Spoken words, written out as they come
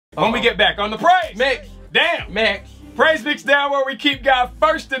When we get back on the praise mix. Damn. Mix. Praise mix down where we keep God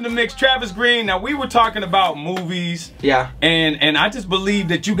first in the mix. Travis Greene. Now we were talking about movies. Yeah. And I just believe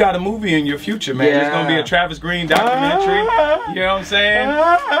that you got a movie in your future, man. There's gonna be a Travis Greene documentary. You know what I'm saying?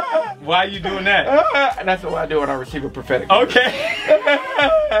 Why are you doing that? That's what I do when I receive a prophetic. Okay.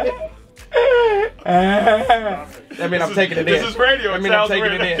 I mean, I'm taking it in. This is radio. I mean, I'm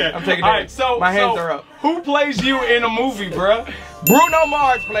taking it in. I'm taking it in. All right, so my hands are up. Who plays you in a movie, bruh? Bruno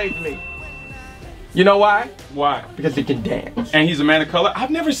Mars plays me. You know why? Why? Because he can dance. And he's a man of color. I've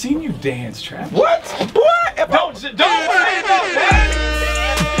never seen you dance, Travis. What? What? Don't say that.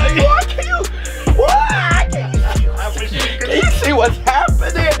 What can you? What? Can you see what's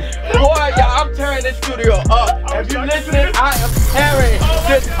happening? Boy, y'all, I'm tearing this studio up. If you're listening, I am tearing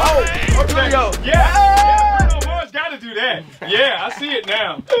this whole studio. Yeah. Bruno Mars got to do that. Yeah, I see it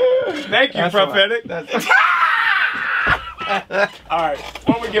now. Thank you, prophetic. All right,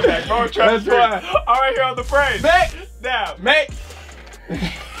 when we get back, go Travis Greene. All right, here on the praise. Mix. Now, Mix.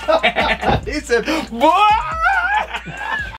 He said, boy.